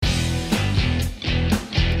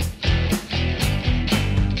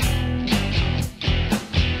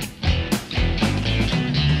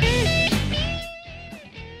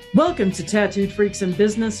Welcome to Tattooed Freaks in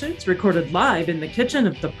Business Suits, recorded live in the kitchen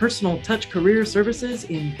of the Personal Touch Career Services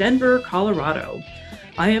in Denver, Colorado.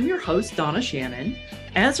 I am your host, Donna Shannon.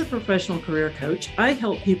 As a professional career coach, I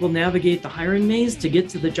help people navigate the hiring maze to get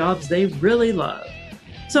to the jobs they really love.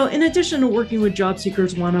 So in addition to working with job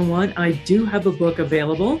seekers one-on-one, I do have a book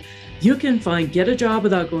available. You can find Get a Job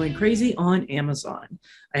Without Going Crazy on Amazon.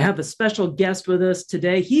 I have a special guest with us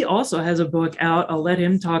today. He also has a book out. I'll let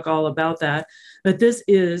him talk all about that. But this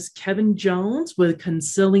is Kevin Jones with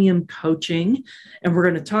Concilium Coaching. And we're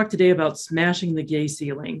going to talk today about smashing the gay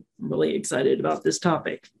ceiling. I'm really excited about this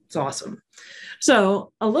topic. It's awesome.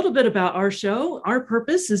 So a little bit about our show. Our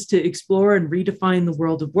purpose is to explore and redefine the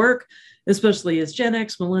world of work, especially as Gen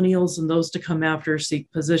X, millennials, and those to come after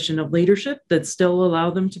seek position of leadership that still allow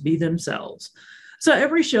them to be themselves. So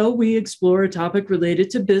every show we explore a topic related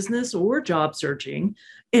to business or job searching.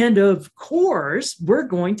 And of course, we're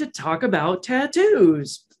going to talk about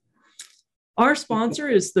tattoos. Our sponsor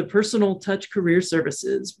is the Personal Touch Career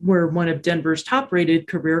Services. We're one of Denver's top-rated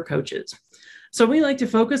career coaches. So we like to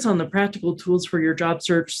focus on the practical tools for your job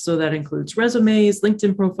search. So that includes resumes,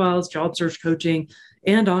 LinkedIn profiles, job search coaching,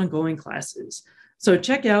 and ongoing classes. So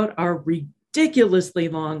check out our ridiculously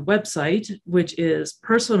long website, which is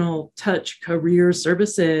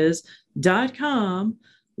personaltouchcareerservices.com.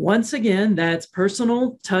 Once again, that's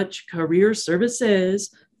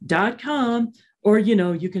personaltouchcareerservices.com, or,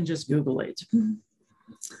 you can just Google it.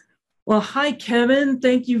 Well, hi, Kevin.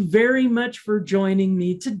 Thank you very much for joining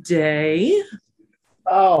me today.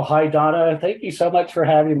 Oh, hi, Donna. Thank you so much for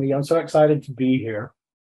having me. I'm so excited to be here.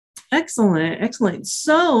 Excellent. Excellent.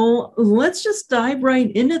 So let's just dive right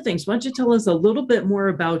into things. Why don't you tell us a little bit more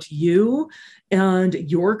about you and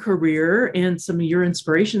your career and some of your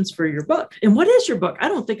inspirations for your book? And what is your book? I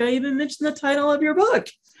don't think I even mentioned the title of your book.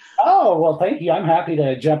 Oh, well, thank you. I'm happy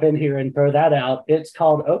to jump in here and throw that out. It's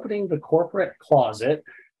called Opening the Corporate Closet,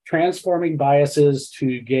 Transforming Biases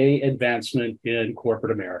to Gay Advancement in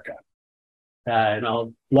Corporate America. And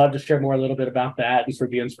I'll love to share more a little bit about that and sort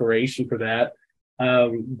of the inspiration for that.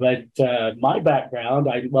 But my background,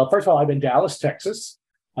 first of all, I'm in Dallas, Texas.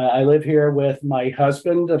 I live here with my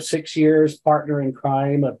husband of 6 years, partner in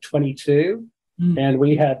crime of 22. And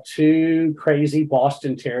we have two crazy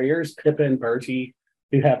Boston Terriers, Pippa and Bertie,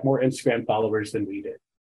 who have more Instagram followers than we did.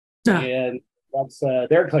 And that's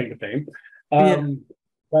their claim to fame.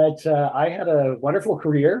 But I had a wonderful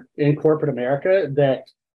career in corporate America that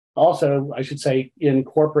also, I should say, in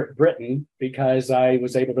corporate Britain, because I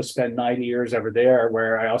was able to spend 9 years over there,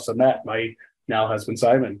 where I also met my now husband,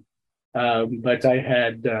 Simon. But I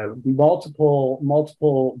had multiple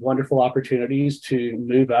wonderful opportunities to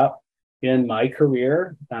move up in my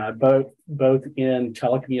career, both in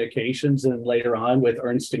telecommunications and later on with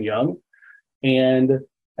Ernst & Young. And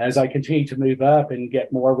as I continued to move up and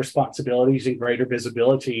get more responsibilities and greater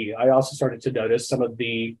visibility, I also started to notice some of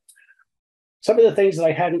the things that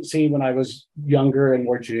I hadn't seen when I was younger and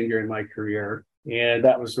more junior in my career. And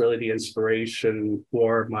that was really the inspiration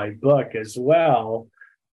for my book as well.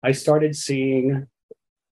 I started seeing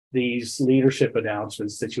these leadership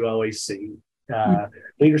announcements that you always see,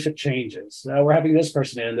 leadership changes. We're having this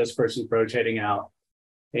person in, this person's rotating out.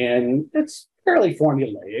 And it's fairly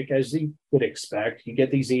formulaic, as you would expect. You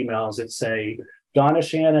get these emails that say, Donna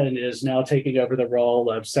Shannon is now taking over the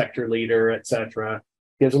role of sector leader, et cetera.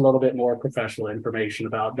 Gives a little bit more professional information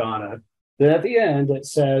about Donna. Then at the end, it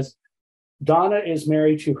says, Donna is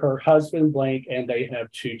married to her husband, Blake, and they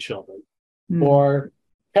have 2 children. Or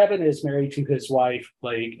Kevin is married to his wife,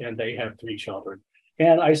 Blake, and they have 3 children.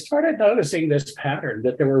 And I started noticing this pattern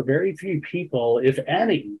that there were very few people, if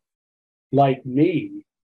any, like me,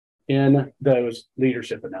 in those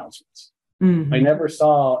leadership announcements. I never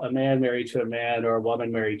saw a man married to a man or a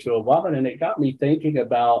woman married to a woman. And it got me thinking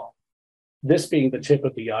about this being the tip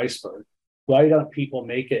of the iceberg. Why don't people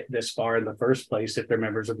make it this far in the first place if they're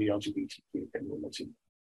members of the LGBTQ community?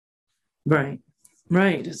 Right.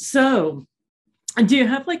 So do you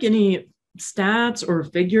have any stats or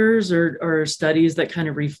figures or studies that kind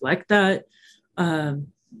of reflect that?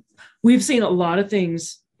 We've seen a lot of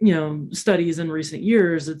things, studies in recent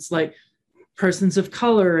years. It's like persons of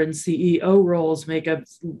color and CEO roles make up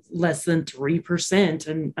less than 3%.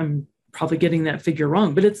 And I'm probably getting that figure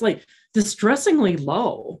wrong, but it's distressingly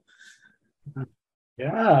low.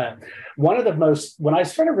 Yeah. When I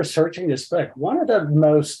started researching this book, one of the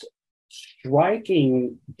most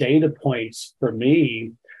striking data points for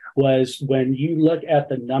me was when you look at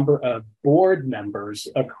the number of board members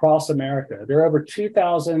across America. There are over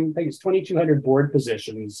 2,000, I think it's 2,200 board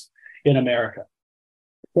positions in America.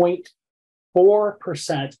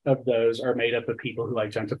 0.4% of those are made up of people who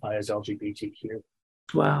identify as LGBTQ.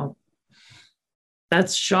 Wow.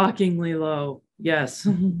 That's shockingly low. Yes.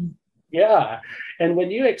 Yeah. And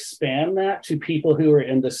when you expand that to people who are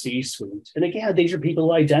in the C-suite, and again, these are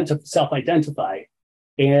people who self-identify.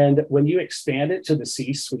 And when you expand it to the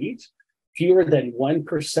C-suite, fewer than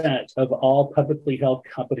 1% of all publicly held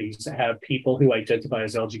companies have people who identify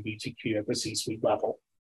as LGBTQ at the C-suite level.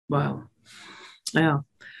 Wow. Yeah.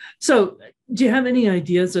 So, do you have any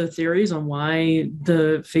ideas or theories on why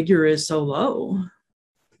the figure is so low?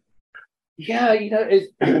 Yeah,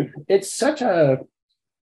 it's such a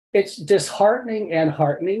it's disheartening and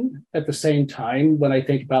heartening at the same time when I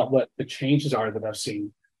think about what the changes are that I've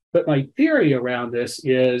seen. But my theory around this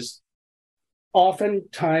is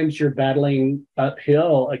oftentimes you're battling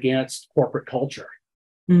uphill against corporate culture.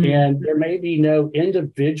 And there may be no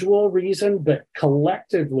individual reason, but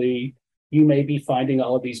collectively, you may be finding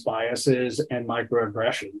all of these biases and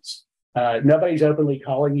microaggressions. Nobody's openly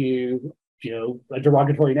calling you, a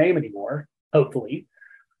derogatory name anymore, hopefully.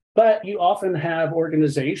 But you often have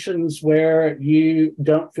organizations where you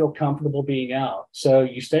don't feel comfortable being out. So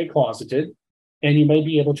you stay closeted and you may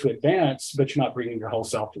be able to advance, but you're not bringing your whole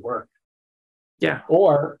self to work. Yeah.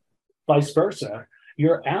 Or vice versa,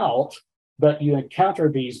 you're out, but you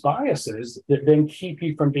encounter these biases that then keep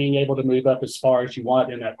you from being able to move up as far as you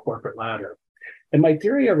want in that corporate ladder. And my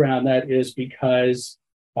theory around that is because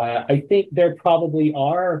I think there probably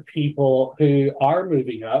are people who are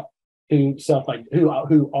moving up who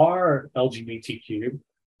are LGBTQ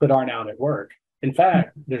but aren't out at work. In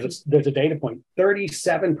fact, there's a data point: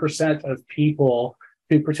 37% of people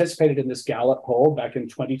who participated in this Gallup poll back in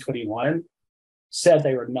 2021 said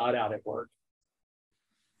they were not out at work.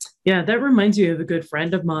 Yeah, that reminds me of a good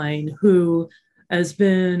friend of mine who has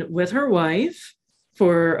been with her wife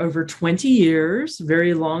for over 20 years,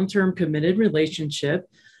 very long-term committed relationship,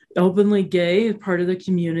 openly gay, part of the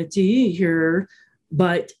community here,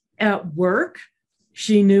 but at work,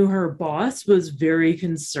 she knew her boss was very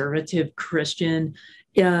conservative Christian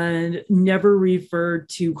and never referred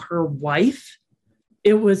to her wife.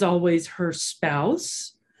 It was always her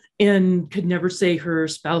spouse and could never say her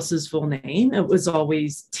spouse's full name. It was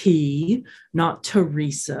always T, not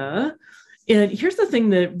Teresa. And here's the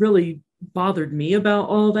thing that really bothered me about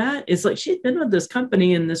all that is like she'd been with this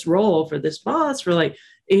company in this role for this boss for like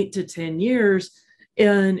 8 to 10 years.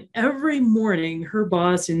 And every morning, her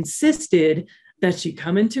boss insisted that she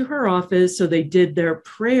come into her office. So they did their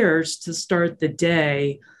prayers to start the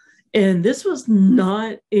day. And this was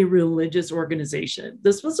not a religious organization.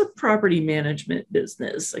 This was a property management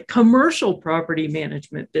business, a commercial property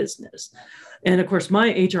management business. And of course,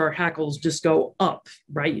 my HR hackles just go up,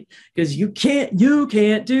 right? Because you can't do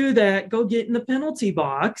that. Go get in the penalty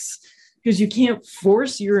box because you can't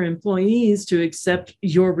force your employees to accept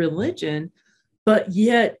your religion. But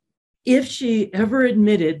yet, if she ever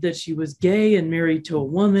admitted that she was gay and married to a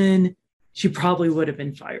woman, she probably would have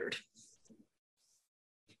been fired.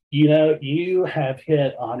 You have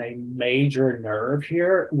hit on a major nerve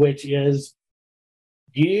here, which is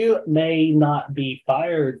you may not be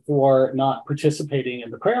fired for not participating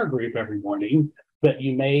in the prayer group every morning, but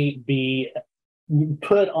you may be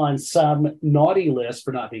put on some naughty list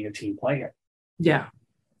for not being a team player. Yeah.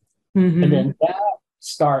 Mm-hmm. And then that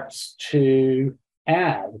starts to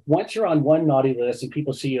add. Once you're on one naughty list and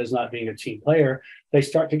people see you as not being a team player, they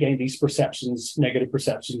start to gain these negative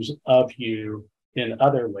perceptions of you in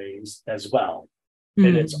other ways as well. Mm-hmm.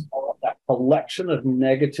 And it's all that collection of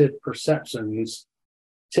negative perceptions,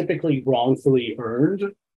 typically wrongfully earned,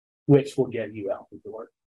 which will get you out the door.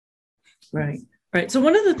 Right. Right. So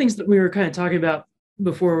one of the things that we were kind of talking about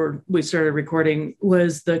before we started recording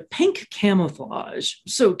was the pink camouflage.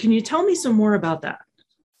 So can you tell me some more about that?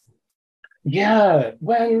 Yeah.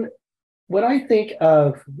 When I think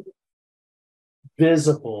of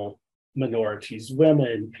visible minorities,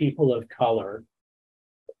 women, people of color,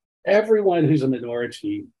 everyone who's a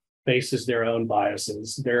minority faces their own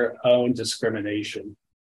biases, their own discrimination.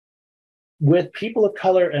 With people of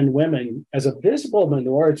color and women, as a visible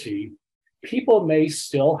minority, people may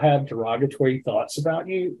still have derogatory thoughts about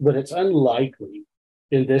you, but it's unlikely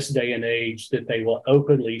in this day and age that they will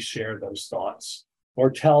openly share those thoughts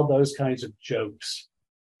or tell those kinds of jokes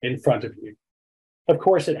in front of you. Of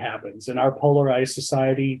course, it happens. In our polarized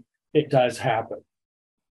society, it does happen.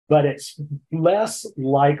 But it's less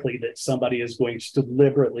likely that somebody is going to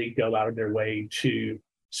deliberately go out of their way to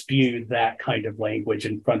spew that kind of language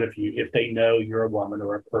in front of you if they know you're a woman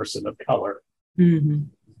or a person of color. Mm-hmm.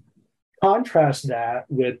 Contrast that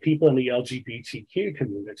with people in the LGBTQ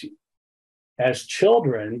community. As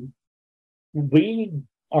children, we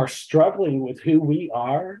are struggling with who we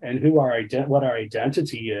are and what our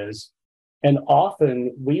identity is And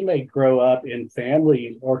often we may grow up in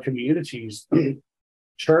family or communities,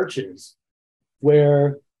 churches,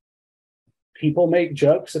 where people make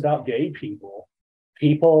jokes about gay people.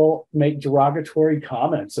 People make derogatory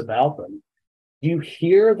comments about them. You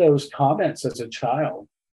hear those comments as a child.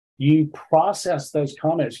 You process those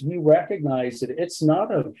comments. You recognize that it's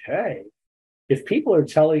not okay. If people are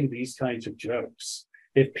telling these kinds of jokes,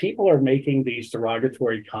 if people are making these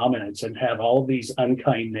derogatory comments and have all these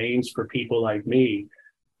unkind names for people like me,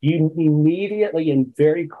 you immediately and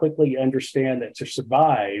very quickly understand that to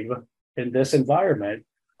survive in this environment,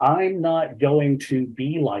 I'm not going to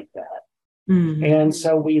be like that. Mm-hmm. And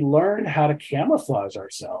so we learn how to camouflage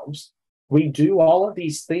ourselves. We do all of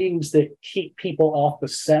these things that keep people off the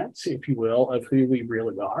scent, if you will, of who we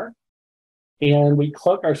really are. And we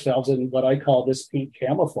cloak ourselves in what I call this pink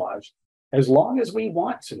camouflage. As long as we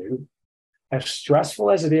want to, as stressful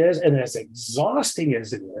as it is and as exhausting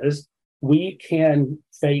as it is, we can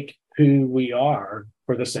fake who we are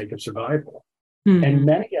for the sake of survival. Mm-hmm. And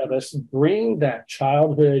many of us bring that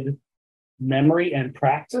childhood memory and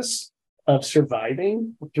practice of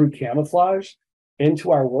surviving through camouflage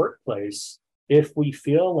into our workplace if we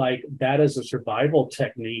feel like that is a survival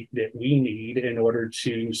technique that we need in order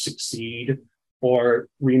to succeed or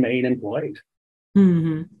remain employed.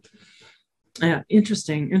 Mm-hmm. Yeah,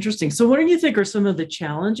 interesting. So what do you think are some of the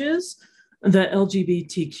challenges the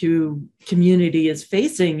LGBTQ community is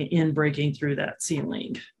facing in breaking through that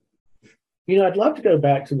ceiling? I'd love to go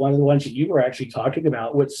back to one of the ones that you were actually talking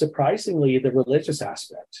about, which surprisingly, the religious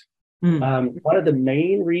aspect. One of the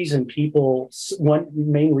main reasons people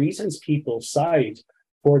cite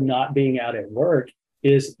for not being out at work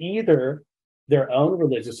is either their own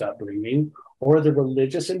religious upbringing or the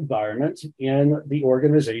religious environment in the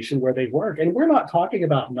organization where they work. And we're not talking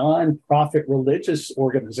about nonprofit religious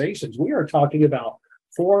organizations. We are talking about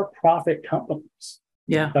for-profit companies.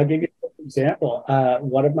 Yeah. I'll give you an example.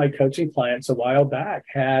 One of my coaching clients a while back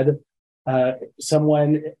had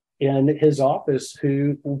someone in his office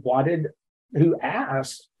who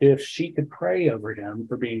asked if she could pray over him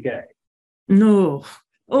for being gay. No.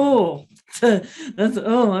 I'm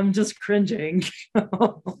just cringing.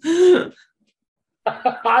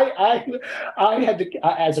 I had to,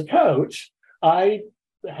 as a coach, I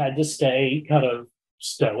had to stay kind of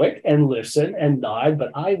stoic and listen and nod,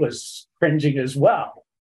 but I was cringing as well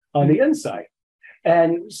on the inside.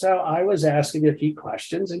 And so I was asking a few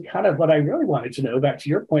questions, and kind of what I really wanted to know, back to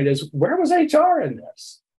your point, is where was HR in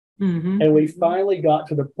this? Mm-hmm. And we finally got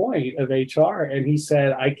to the point of HR, and he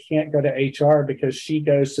said, I can't go to HR because she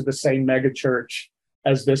goes to the same mega church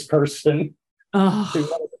as this person who wanted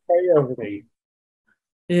to pray over me.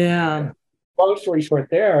 Yeah. Long story short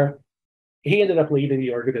there, he ended up leaving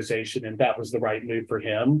the organization, and that was the right move for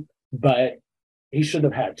him, but he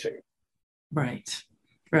shouldn't have had to. Right.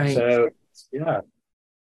 So, yeah.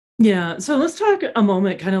 Yeah. So let's talk a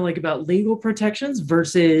moment kind of like about legal protections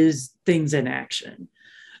versus things in action.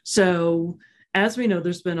 So as we know,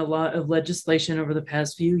 there's been a lot of legislation over the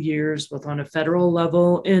past few years, both on a federal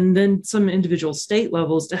level and then some individual state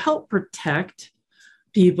levels, to help protect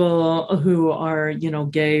people who are,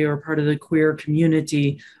 gay or part of the queer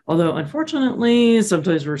community. Although, unfortunately,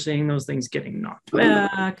 sometimes we're seeing those things getting knocked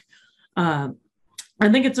back. I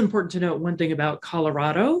think it's important to note one thing about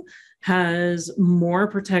Colorado has more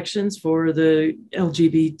protections for the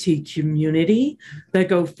LGBT community that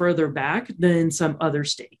go further back than some other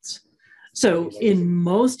states. So in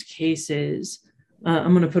most cases,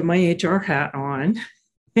 I'm going to put my HR hat on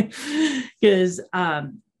because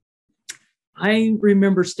I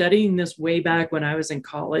remember studying this way back when I was in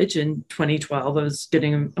college in 2012. I was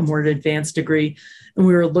getting a more advanced degree, and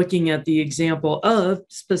we were looking at the example of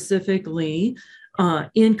specifically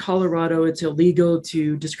in Colorado, it's illegal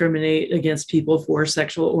to discriminate against people for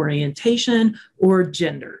sexual orientation or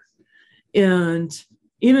gender. And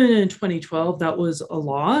even in 2012, that was a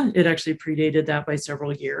law. It actually predated that by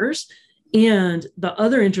several years. And the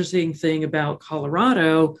other interesting thing about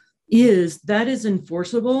Colorado is that is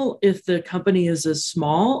enforceable if the company is as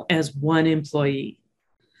small as one employee.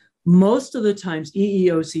 Most of the times,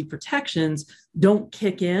 EEOC protections don't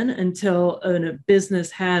kick in until a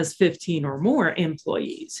business has 15 or more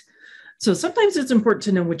employees. So sometimes it's important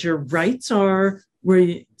to know what your rights are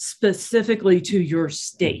specifically to your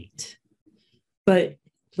state. But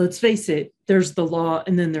let's face it, there's the law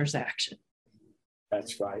and then there's action.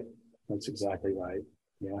 That's right. That's exactly right.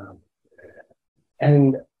 Yeah.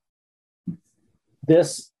 And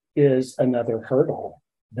this is another hurdle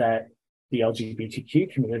that the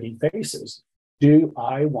LGBTQ community faces. Do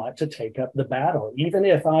I want to take up the battle? Even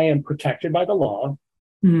if I am protected by the law,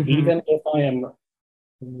 even if I am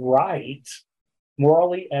right,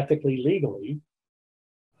 morally, ethically, legally,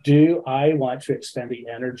 do I want to expend the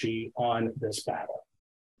energy on this battle?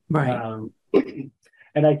 Right.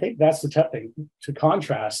 And I think that's the tough thing to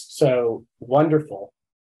contrast. So wonderful.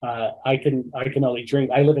 I can only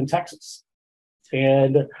dream. I live in Texas,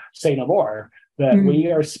 and say no more. But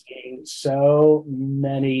we are seeing so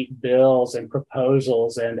many bills and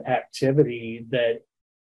proposals and activity that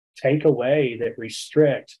take away, that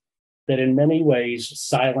restrict, that in many ways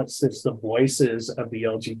silences the voices of the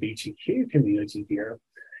LGBTQ community here.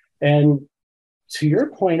 And to your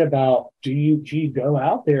point about do you go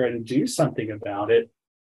out there and do something about it,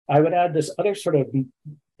 I would add this other sort of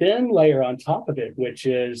thin layer on top of it, which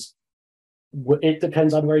is it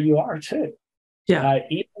depends on where you are too. Yeah.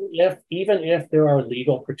 Even if there are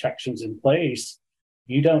legal protections in place,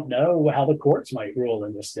 you don't know how the courts might rule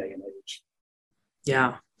in this day and age.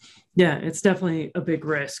 Yeah. Yeah. It's definitely a big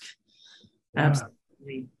risk. Yeah.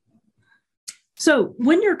 Absolutely. So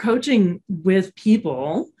when you're coaching with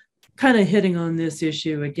people, kind of hitting on this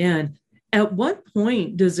issue again, at what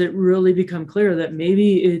point does it really become clear that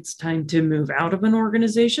maybe it's time to move out of an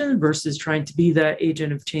organization versus trying to be that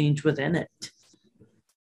agent of change within it?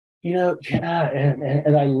 Yeah,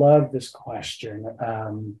 and I love this question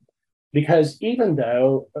because even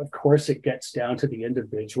though, of course, it gets down to the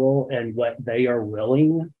individual and what they are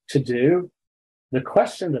willing to do, the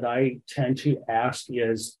question that I tend to ask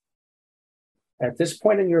is, at this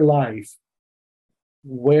point in your life,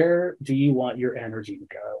 where do you want your energy to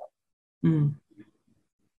go?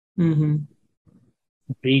 Mm-hmm.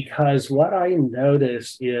 Because what I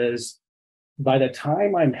notice is by the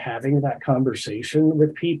time I'm having that conversation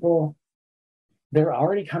with people, they're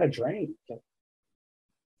already kind of drained.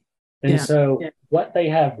 And what they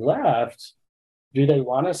have left, do they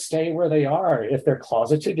want to stay where they are? If they're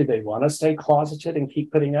closeted, do they want to stay closeted and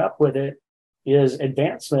keep putting up with it? Is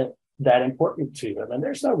advancement that important to them? And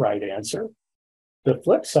there's no right answer. The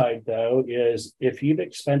flip side, though, is if you've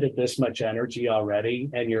expended this much energy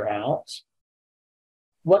already and you're out,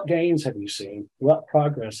 what gains have you seen? What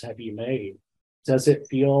progress have you made? Does it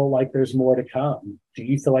feel like there's more to come? Do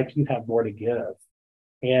you feel like you have more to give?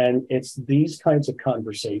 And it's these kinds of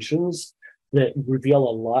conversations that reveal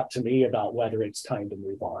a lot to me about whether it's time to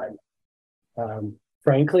move on.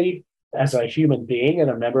 Frankly, as a human being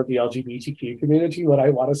and a member of the LGBTQ community, what I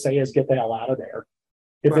want to say is get the hell out of there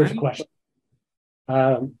if there's a question.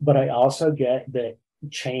 But I also get that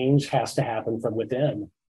change has to happen from within.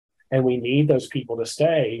 And we need those people to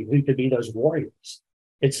stay who could be those warriors.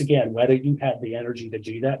 It's, again, whether you have the energy to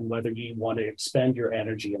do that and whether you want to expend your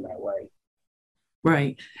energy in that way.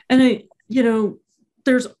 Right. And,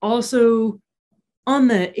 there's also on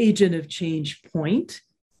the agent of change point,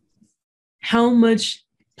 how much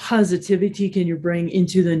positivity can you bring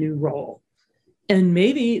into the new role? And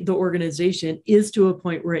maybe the organization is to a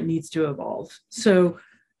point where it needs to evolve. So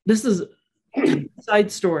this is a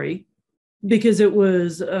side story because it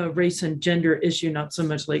was a race and gender issue, not so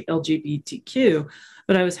much like LGBTQ,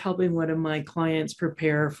 but I was helping one of my clients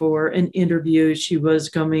prepare for an interview. She was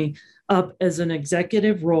coming up as an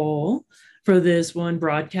executive role for this one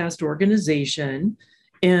broadcast organization.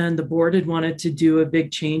 And the board had wanted to do a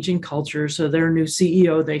big change in culture. So their new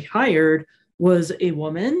CEO they hired was a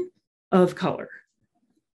woman of color.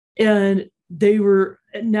 And they were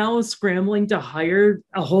now scrambling to hire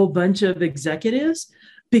a whole bunch of executives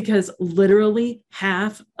because literally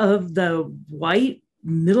half of the white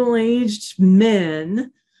middle-aged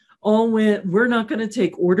men all went, we're not going to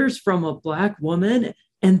take orders from a Black woman.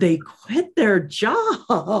 And they quit their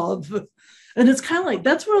job. And it's kind of like,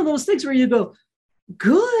 that's one of those things where you go,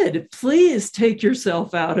 good, please take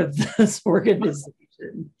yourself out of this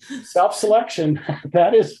organization. Self-selection,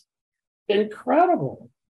 that is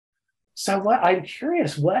incredible. So I'm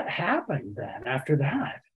curious, what happened then after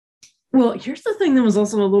that? Well, here's the thing that was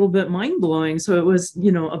also a little bit mind-blowing. So it was,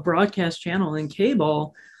 a broadcast channel in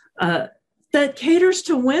cable that caters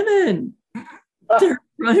to women. Their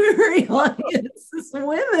primary audience is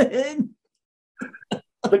women.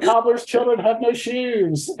 The cobbler's children have no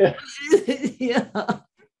shoes. Yeah.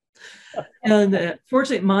 And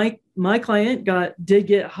fortunately, my client did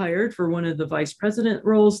get hired for one of the vice president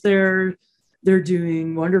roles there. They're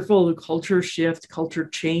doing wonderful culture shift, culture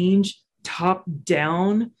change, top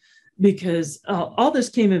down, because all this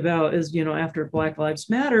came about is, after Black Lives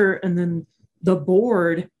Matter, and then the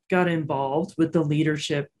board got involved with the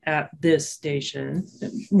leadership at this station,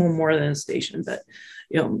 well, more than a station, but,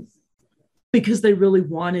 because they really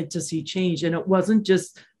wanted to see change. And it wasn't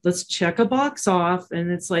just let's check a box off.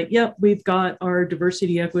 And it's like, yep, we've got our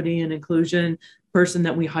diversity, equity, and inclusion person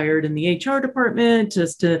that we hired in the HR department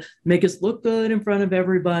just to make us look good in front of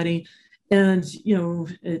everybody. And,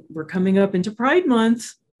 we're coming up into Pride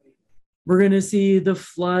Month. We're going to see the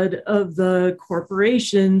flood of the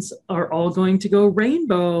corporations are all going to go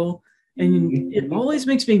rainbow. And it always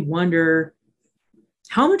makes me wonder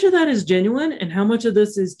how much of that is genuine and how much of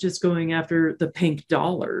this is just going after the pink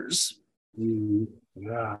dollars.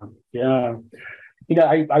 Yeah.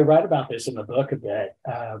 I write about this in the book a bit,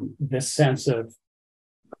 this sense of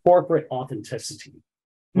corporate authenticity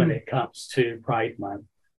when it comes to Pride Month.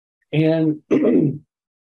 And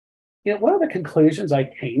one of the conclusions I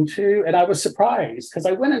came to, and I was surprised because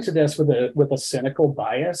I went into this with a cynical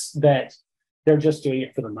bias that they're just doing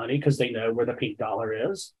it for the money because they know where the pink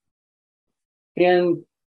dollar is. And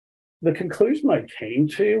the conclusion I came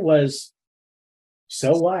to was,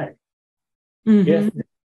 so what? If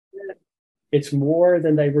it's more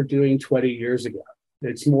than they were doing 20 years ago,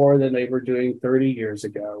 it's more than they were doing 30 years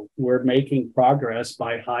ago. We're making progress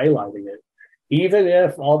by highlighting it. Even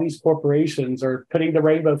if all these corporations are putting the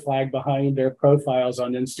rainbow flag behind their profiles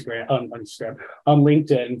on on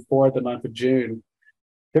LinkedIn for the month of June,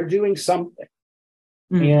 they're doing something.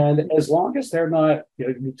 And as long as they're not,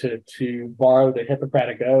 to borrow the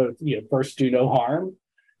Hippocratic Oath, first do no harm,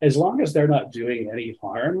 as long as they're not doing any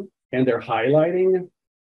harm and they're highlighting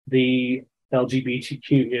the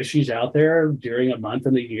LGBTQ issues out there during a month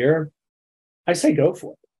in the year, I say go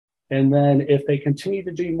for it. And then if they continue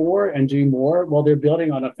to do more and do more, well, they're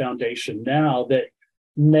building on a foundation now that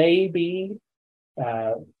may be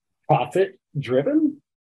profit driven,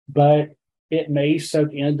 but it may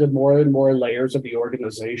soak into more and more layers of the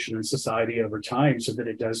organization and society over time so that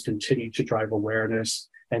it does continue to drive awareness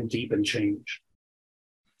and deepen change.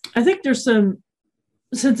 I think there's some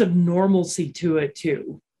sense of normalcy to it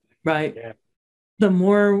too, right? Yeah. The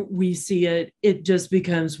more we see it, it just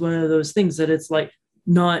becomes one of those things that it's like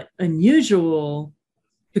not unusual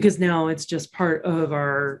because now it's just part of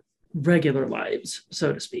our regular lives,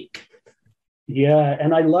 so to speak. Yeah,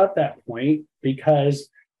 and I love that point because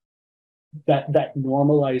that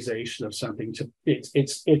normalization of something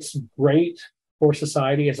it's great for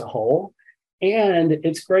society as a whole, and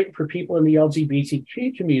it's great for people in the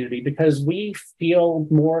LGBTQ community because we feel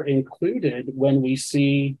more included when we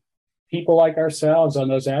see people like ourselves on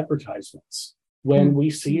those advertisements, when we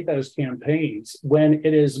see those campaigns, when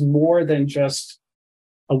it is more than just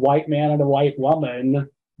a white man and a white woman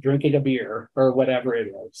drinking a beer or whatever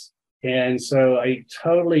it is. And so I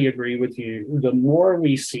totally agree with you. The more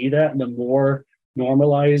we see that and the more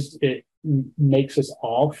normalized it makes us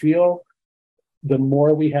all feel, the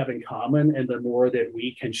more we have in common and the more that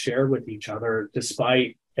we can share with each other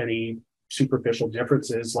despite any superficial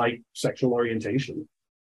differences like sexual orientation.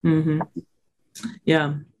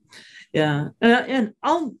 Yeah. And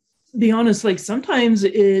I'll be honest, like sometimes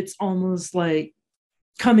it's almost like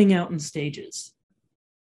coming out in stages,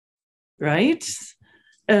 right?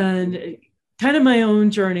 And kind of my own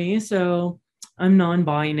journey. So I'm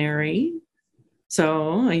non-binary.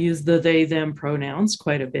 So I use the they, them pronouns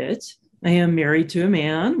quite a bit. I am married to a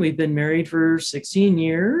man. We've been married for 16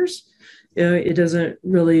 years. It doesn't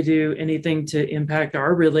really do anything to impact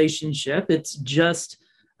our relationship. It's just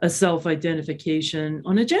a self-identification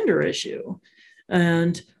on a gender issue.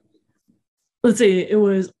 And let's see, it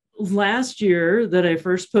was last year that I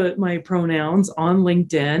first put my pronouns on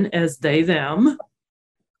LinkedIn as they, them.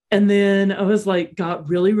 And then I was like, got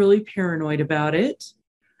really, really paranoid about it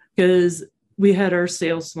because we had our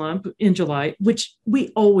sales slump in July, which we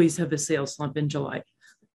always have a sales slump in July.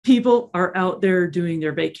 People are out there doing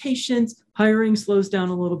their vacations, hiring slows down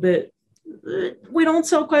a little bit. We don't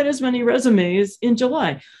sell quite as many resumes in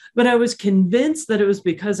July, but I was convinced that it was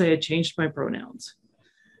because I had changed my pronouns.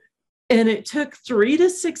 And it took 3 to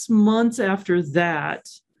 6 months after that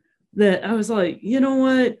I was like, you know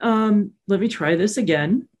what? Let me try this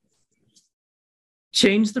again.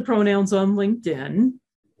 Change the pronouns on LinkedIn.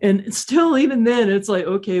 And still, even then, it's like,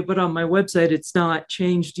 okay, but on my website, it's not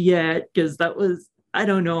changed yet because that was, I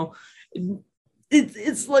don't know.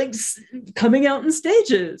 It's like coming out in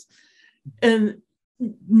stages. And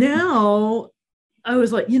now I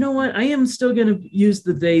was like, you know what? I am still going to use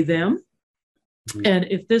the they, them. And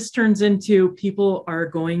if this turns into people are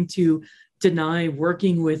going to deny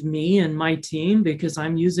working with me and my team because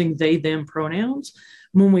I'm using they, them pronouns,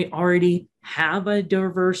 when we already have a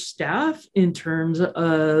diverse staff in terms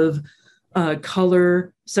of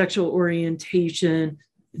color, sexual orientation,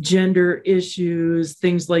 gender issues,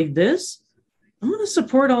 things like this, I'm going to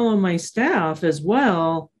support all of my staff as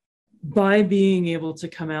well by being able to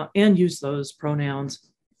come out and use those pronouns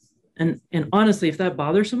And honestly, if that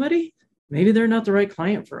bothers somebody, maybe they're not the right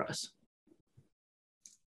client for us.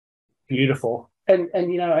 Beautiful. And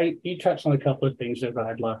you touched on a couple of things that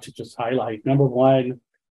I'd love to just highlight. Number one,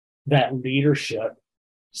 that leadership,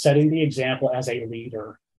 setting the example as a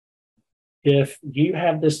leader. If you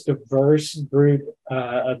have this diverse group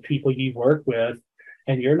of people you work with,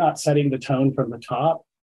 and you're not setting the tone from the top,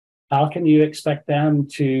 how can you expect them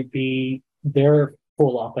to be their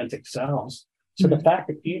full authentic selves? So the fact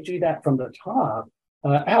that you do that from the top,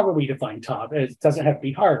 however we define top, it doesn't have to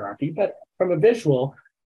be hierarchy, but from a visual,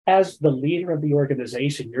 as the leader of the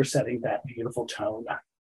organization, you're setting that beautiful tone.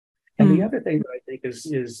 And the other thing that I think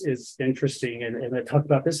is interesting, and I talk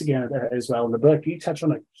about this again as well in the book, you touch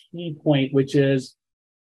on a key point, which is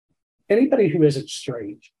anybody who isn't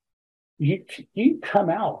straight, you come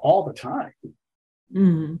out all the time.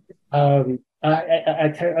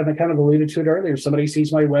 I kind of alluded to it earlier. Somebody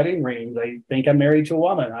sees my wedding ring, they think I'm married to a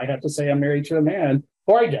woman. I have to say I'm married to a man,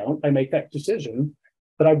 or I don't. I make that decision,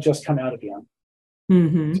 but I've just come out again.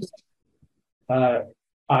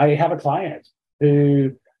 I have a client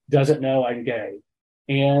who doesn't know I'm gay,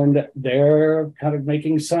 and they're kind of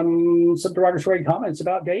making some derogatory comments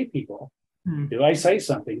about gay people. Do I say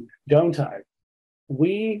something? Don't I?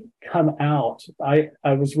 We come out. I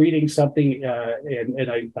was reading something,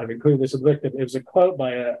 and I've included this in the book. It was a quote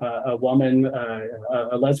by a woman,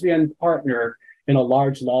 a lesbian partner in a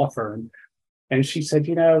large law firm, and she said,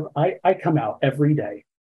 I come out every day.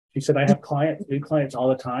 She said, I have new clients all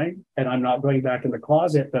the time, and I'm not going back in the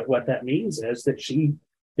closet. But what that means is that she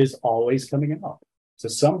is always coming out to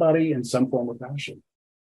somebody in some form of fashion.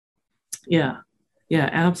 Yeah,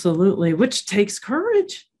 absolutely. Which takes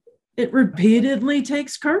courage. It repeatedly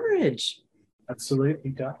takes courage.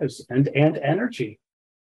 Absolutely does. And energy.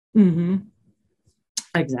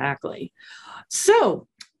 Exactly. So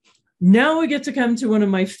now we get to come to one of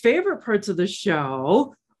my favorite parts of the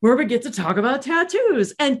show, where we get to talk about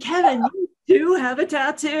tattoos. And Kevin, you do have a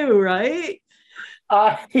tattoo, right?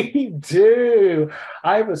 I do.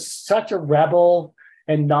 I was such a rebel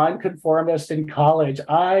and nonconformist in college.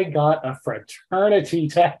 I got a fraternity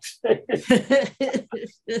tattoo.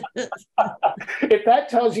 If that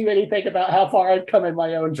tells you anything about how far I've come in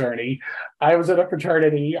my own journey, I was in a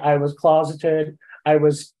fraternity. I was closeted. I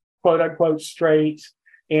was quote unquote straight.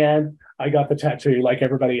 And I got the tattoo like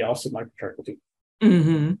everybody else in my fraternity.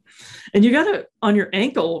 And you got it on your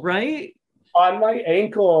ankle, right? On my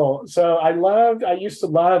ankle. So I used to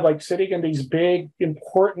love like sitting in these big,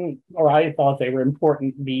 important, or I thought they were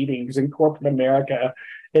important meetings in corporate America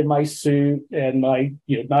in my suit and my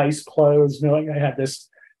nice clothes, knowing I had this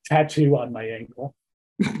tattoo on my ankle.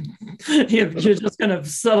 You're just going to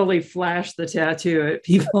subtly flash the tattoo at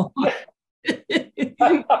people.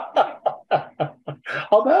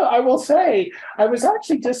 Although I will say, I was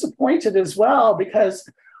actually disappointed as well, because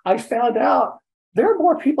I found out there are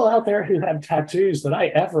more people out there who have tattoos than I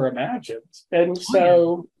ever imagined. And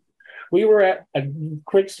so we were at a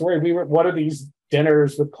quick story. We were at one of these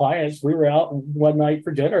dinners with clients. We were out one night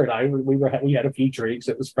for dinner, and we had a few drinks.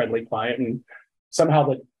 It was friendly, quiet, and somehow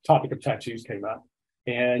the topic of tattoos came up.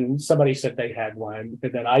 And somebody said they had one,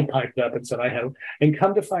 and then I piped up and said I had, and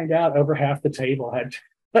come to find out, over half the table had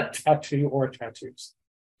a tattoo or tattoos.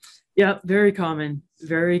 Yeah, very common,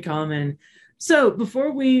 very common. So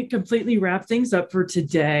before we completely wrap things up for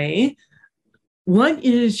today, what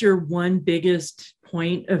is your one biggest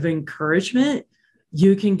point of encouragement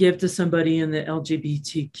you can give to somebody in the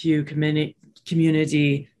LGBTQ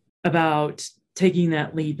community about taking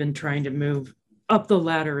that leap and trying to move up the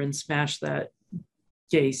ladder and smash that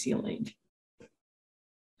gay ceiling?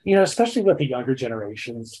 Especially with the younger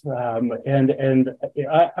generations, and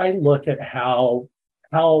I look at how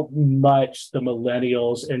much the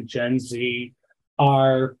millennials and Gen Z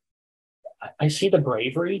are. I see the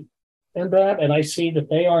bravery in that, and I see that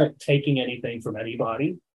they aren't taking anything from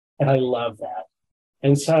anybody, and I love that.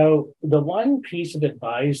 And so the one piece of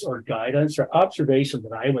advice or guidance or observation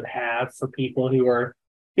that I would have for people who are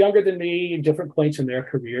younger than me in different points in their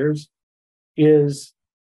careers is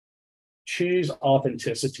choose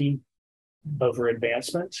authenticity over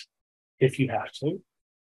advancement if you have to.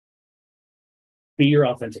 Be your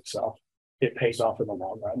authentic self. It pays off in the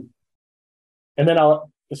long run. And then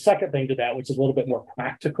the second thing to that, which is a little bit more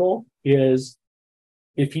practical, is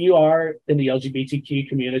if you are in the LGBTQ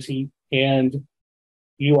community and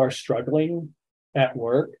you are struggling at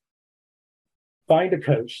work, find a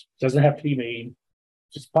coach. It doesn't have to be me.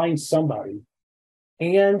 Just find somebody,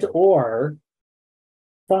 or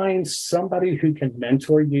find somebody who can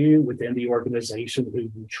mentor you within the organization who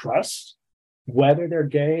you trust, whether they're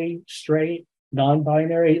gay, straight,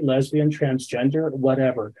 non-binary, lesbian, transgender,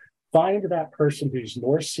 whatever. find that person who's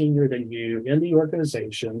more senior than you in the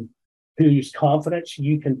organization, whose confidence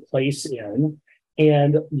you can place in,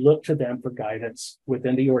 and look to them for guidance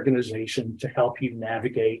within the organization to help you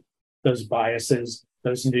navigate those biases,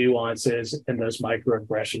 those nuances, and those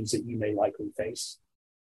microaggressions that you may likely face.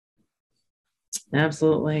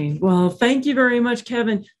 Absolutely. Well, thank you very much,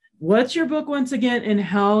 Kevin. What's your book once again, and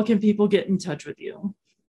how can people get in touch with you?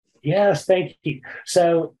 Yes, thank you.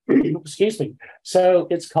 So, excuse me. So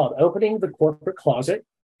it's called Opening the Corporate Closet,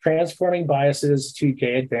 Transforming Biases to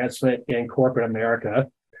Gay Advancement in Corporate America.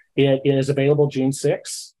 It is available June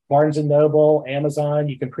 6th, Barnes & Noble, Amazon.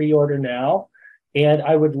 You can pre-order now. And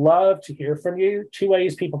I would love to hear from you. 2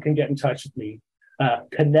 ways people can get in touch with me.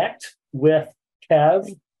 Connect with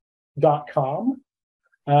kev.com.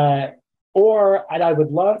 And I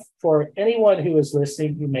would love for anyone who is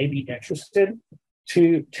listening who may be interested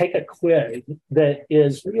to take a quiz that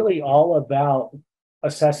is really all about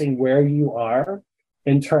assessing where you are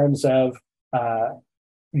in terms of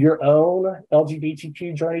your own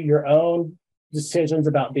LGBTQ journey, your own decisions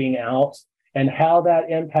about being out, and how that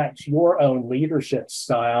impacts your own leadership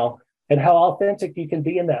style and how authentic you can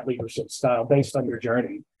be in that leadership style based on your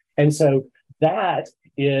journey. And so that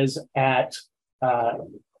is at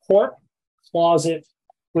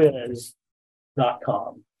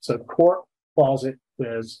corpclosetquiz.com. So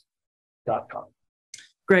corpclosetquiz.com.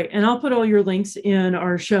 Great. And I'll put all your links in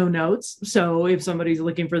our show notes. So if somebody's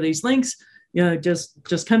looking for these links,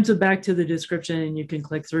 just come back to the description and you can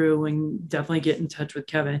click through and definitely get in touch with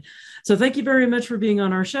Kevin. So thank you very much for being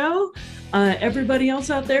on our show. Everybody else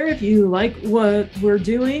out there, if you like what we're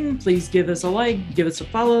doing, please give us a like, give us a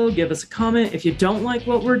follow, give us a comment. If you don't like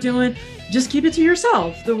what we're doing, just keep it to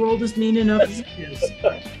yourself. The world is mean enough as it is.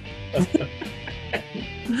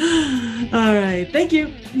 All right. Thank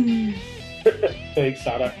you. Thanks,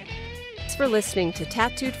 Donna. Thanks for listening to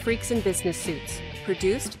Tattooed Freaks in Business Suits,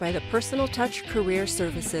 produced by the Personal Touch Career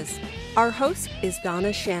Services. Our host is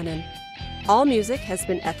Donna Shannon. All music has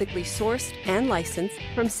been ethically sourced and licensed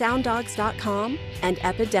from sounddogs.com and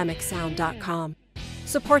epidemicsound.com.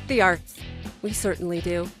 Support the arts. We certainly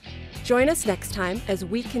do. Join us next time as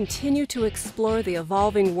we continue to explore the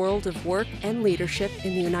evolving world of work and leadership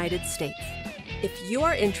in the United States. If you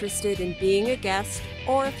are interested in being a guest,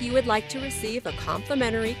 or if you would like to receive a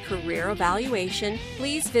complimentary career evaluation,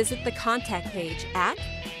 please visit the contact page at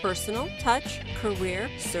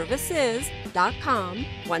personaltouchcareerservices.com.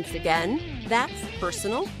 Once again, that's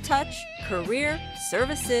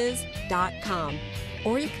personaltouchcareerservices.com.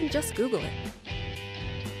 Or you can just Google it.